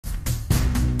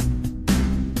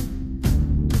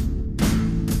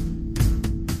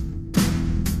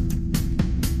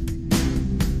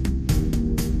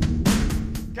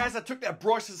Guys, I took that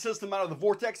brushless system out of the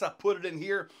Vortex. I put it in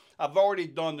here. I've already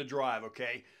done the drive,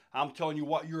 okay? I'm telling you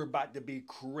what, you're about to be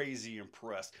crazy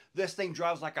impressed. This thing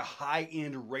drives like a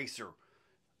high-end racer.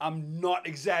 I'm not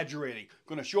exaggerating.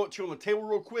 Gonna show it to you on the table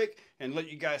real quick and let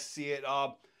you guys see it.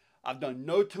 I've done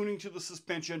no tuning to the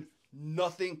suspension,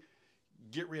 nothing.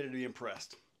 Get ready to be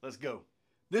impressed. Let's go.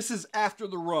 This is after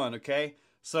the run, okay?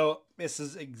 So this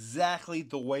is exactly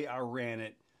the way I ran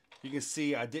it. You can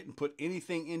see I didn't put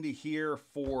anything into here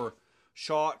for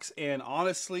shocks, and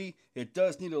honestly, it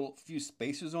does need a few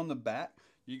spacers on the back.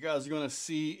 You guys are gonna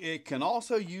see it can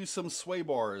also use some sway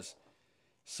bars.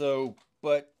 So,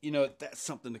 but you know, that's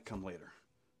something to come later.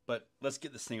 But let's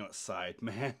get this thing outside,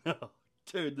 man.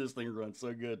 Dude, this thing runs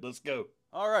so good. Let's go.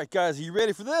 All right, guys, are you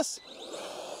ready for this?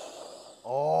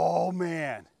 Oh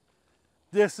man,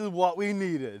 this is what we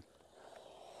needed.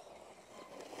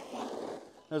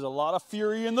 There's a lot of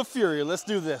fury in the fury. Let's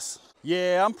do this.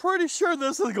 Yeah, I'm pretty sure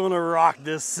this is gonna rock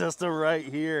this system right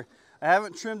here. I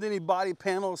haven't trimmed any body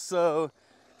panels, so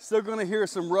still gonna hear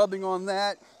some rubbing on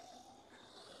that.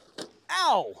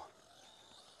 Ow!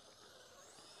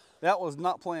 That was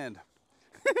not planned.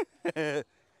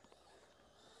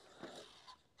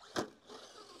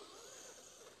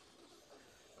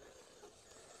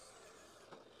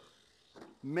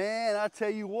 Man, I tell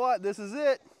you what, this is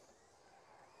it.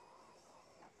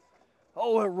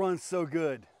 Oh, it runs so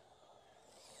good.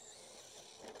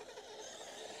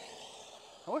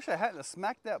 I wish I hadn't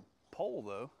smacked that pole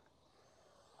though.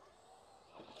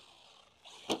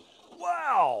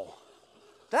 Wow,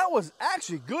 that was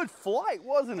actually good flight,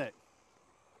 wasn't it?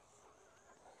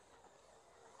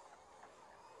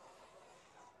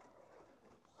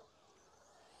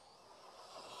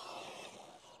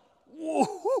 Whoa,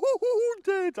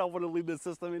 dude, I want to leave this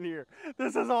system in here.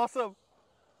 This is awesome.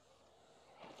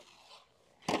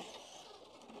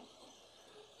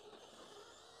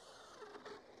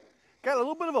 Got a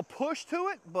little bit of a push to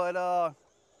it, but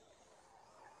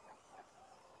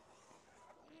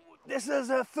this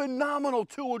is a phenomenal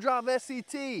two-wheel drive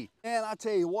SCT. And I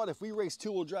tell you what, if we race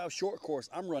two-wheel drive short course,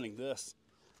 I'm running this.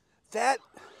 It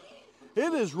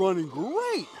is running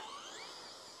great.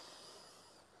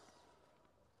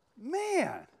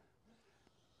 Man.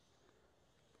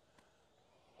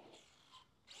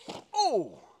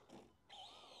 Oh.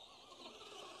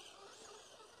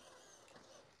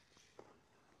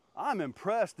 I'm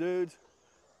impressed, dudes.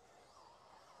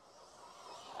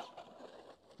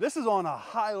 This is on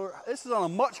a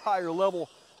much higher level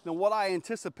than what I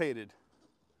anticipated.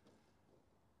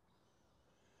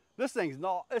 This thing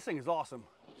is awesome.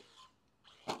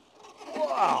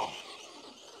 Wow.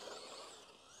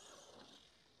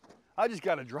 I just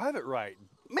got to drive it right.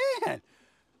 Man.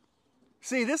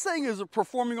 See, this thing is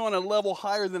performing on a level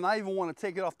higher than I even want to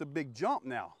take it off the big jump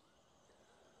now.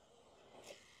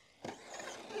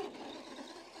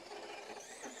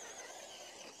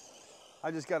 I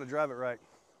just got to drive it right.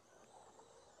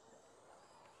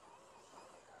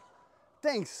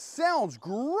 Thing sounds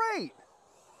great.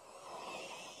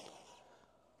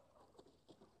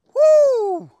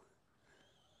 Woo!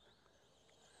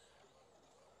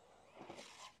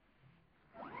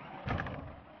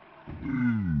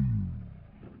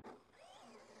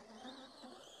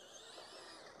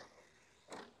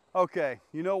 Okay,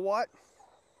 you know what?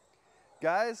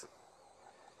 Guys,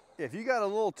 if you got a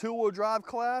little two-wheel drive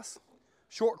class,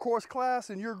 short course class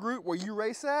in your group where you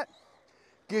race at,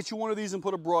 get you one of these and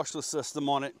put a brushless system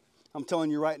on it. I'm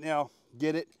telling you right now,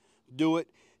 get it, do it.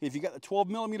 If you got the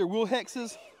 12mm wheel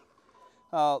hexes,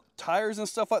 tires and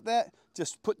stuff like that,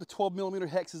 just put the 12mm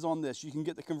hexes on this. You can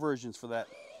get the conversions for that.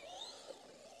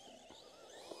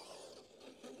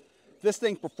 This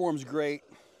thing performs great.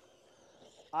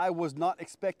 I was not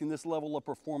expecting this level of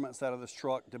performance out of this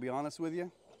truck, to be honest with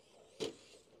you.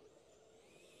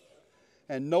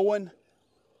 And knowing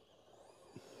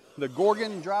the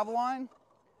Gorgon driveline,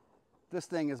 this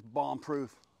thing is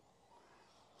bomb-proof.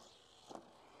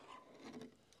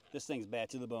 This thing's bad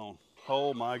to the bone.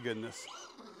 Oh my goodness.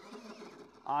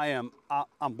 I'm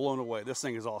blown away. This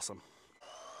thing is awesome.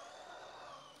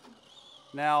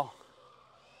 Now,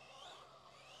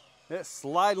 it's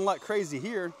sliding like crazy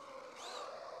here.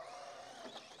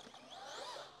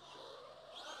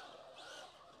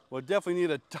 We'll definitely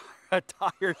need a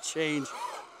tire change.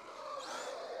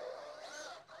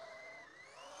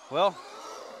 Well,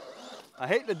 I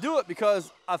hate to do it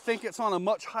because I think it's on a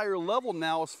much higher level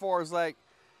now as far as like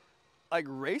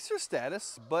racer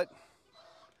status, but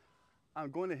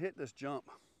I'm going to hit this jump.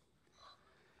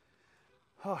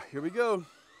 Oh, here we go.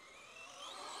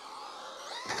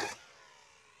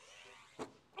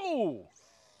 Oh,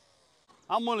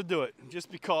 I'm going to do it just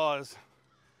because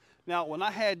Now, when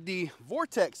I had the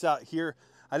Vortex out here,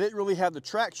 I didn't really have the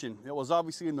traction. It was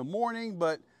obviously in the morning,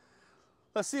 but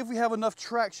let's see if we have enough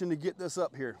traction to get this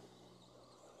up here.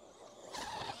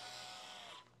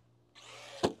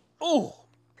 Oh!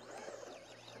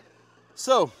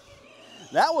 So,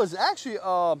 that was actually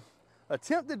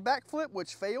attempted backflip,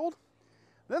 which failed.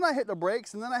 Then I hit the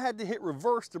brakes, and then I had to hit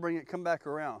reverse to bring it come back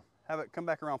around. Have it come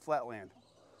back around flatland.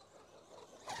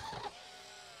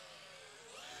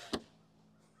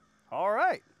 All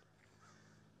right.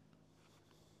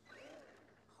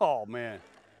 Oh, man.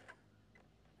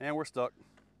 And we're stuck.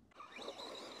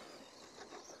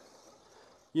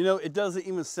 You know, it doesn't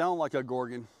even sound like a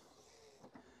Gorgon.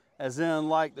 As in,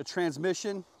 like, the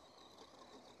transmission.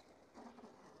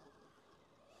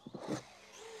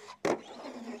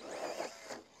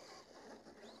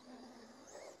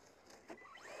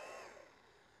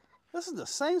 This is the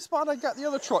same spot I got the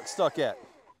other truck stuck at.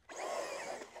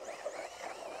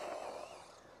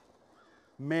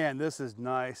 Man, this is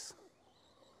nice.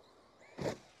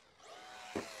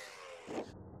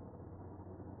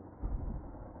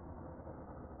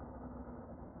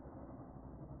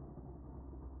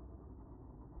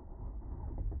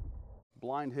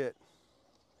 Blind hit.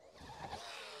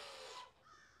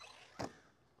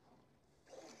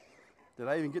 Did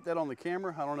I even get that on the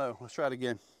camera? I don't know. Let's try it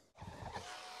again.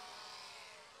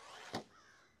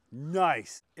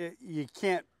 Nice. You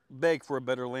can't beg for a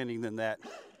better landing than that.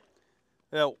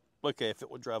 Well, okay, if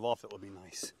it would drive off, it would be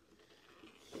nice.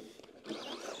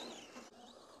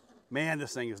 Man,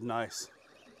 this thing is nice.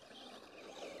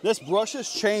 This brush has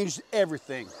changed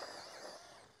everything.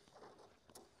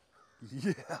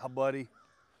 Yeah, buddy.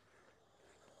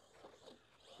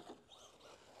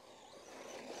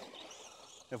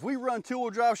 If we run two-wheel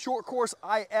drive short course,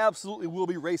 I absolutely will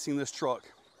be racing this truck.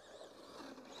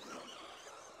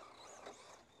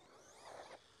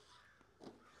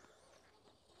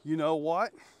 You know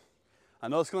what? I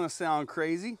know it's going to sound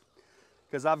crazy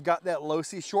because I've got that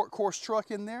low-C short course truck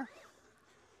in there.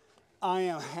 I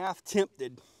am half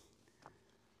tempted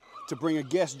to bring a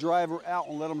guest driver out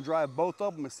and let them drive both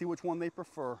of them and see which one they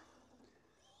prefer.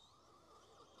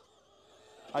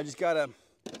 I just got to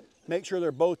make sure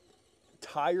they're both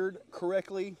tired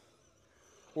correctly,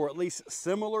 or at least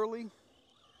similarly.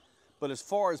 But as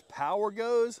far as power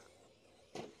goes,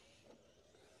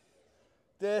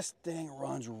 this thing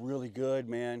runs really good,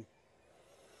 man.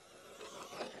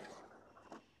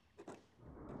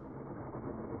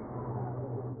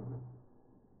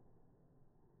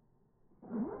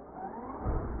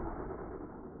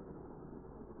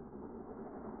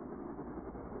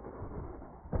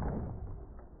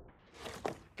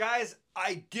 Guys,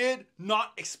 I did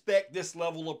not expect this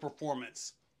level of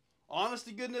performance. Honest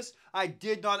to goodness, I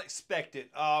did not expect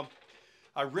it. I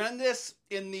ran this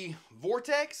in the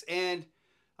Vortex, and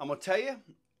I'm gonna tell you,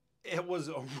 it was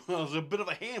a bit of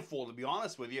a handful, to be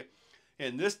honest with you.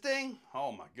 And this thing,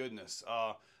 oh my goodness.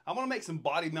 I'm gonna make some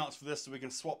body mounts for this so we can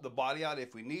swap the body out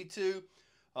if we need to.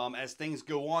 As things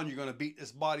go on, you're gonna beat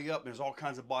this body up. There's all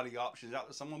kinds of body options out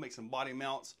there, so I'm gonna make some body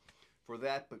mounts for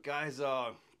that. But guys,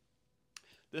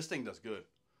 this thing does good.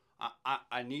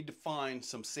 I need to find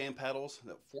some sand paddles,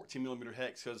 that 14mm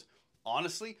hex, because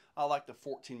honestly, I like the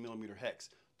 14mm hex.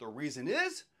 The reason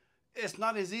is, it's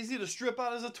not as easy to strip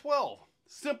out as a 12.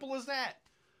 Simple as that.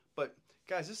 But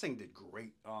guys, this thing did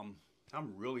great. I'm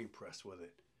really impressed with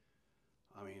it.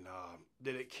 I mean,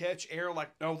 did it catch air like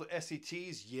all the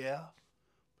SCTs? Yeah.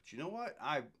 But you know what?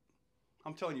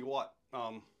 I'm telling you what,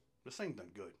 this thing done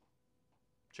good.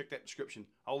 Check that description.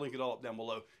 I'll link it all up down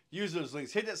below. Use those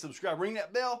links. Hit that subscribe. Ring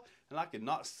that bell. And I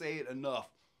cannot say it enough.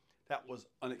 That was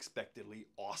unexpectedly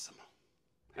awesome.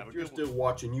 If you're still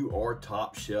watching, you are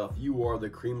top shelf. You are the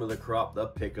cream of the crop, the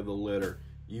pick of the litter.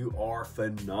 You are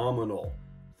phenomenal.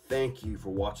 Thank you for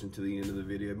watching to the end of the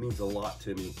video. It means a lot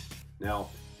to me. Now,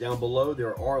 down below,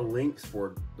 there are links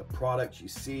for the products you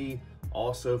see.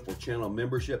 Also for channel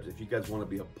memberships, if you guys want to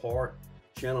be a part.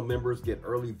 Channel members get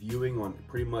early viewing on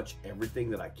pretty much everything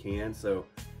that I can. So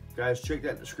guys, check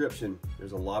that description.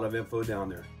 There's a lot of info down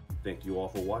there. Thank you all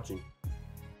for watching.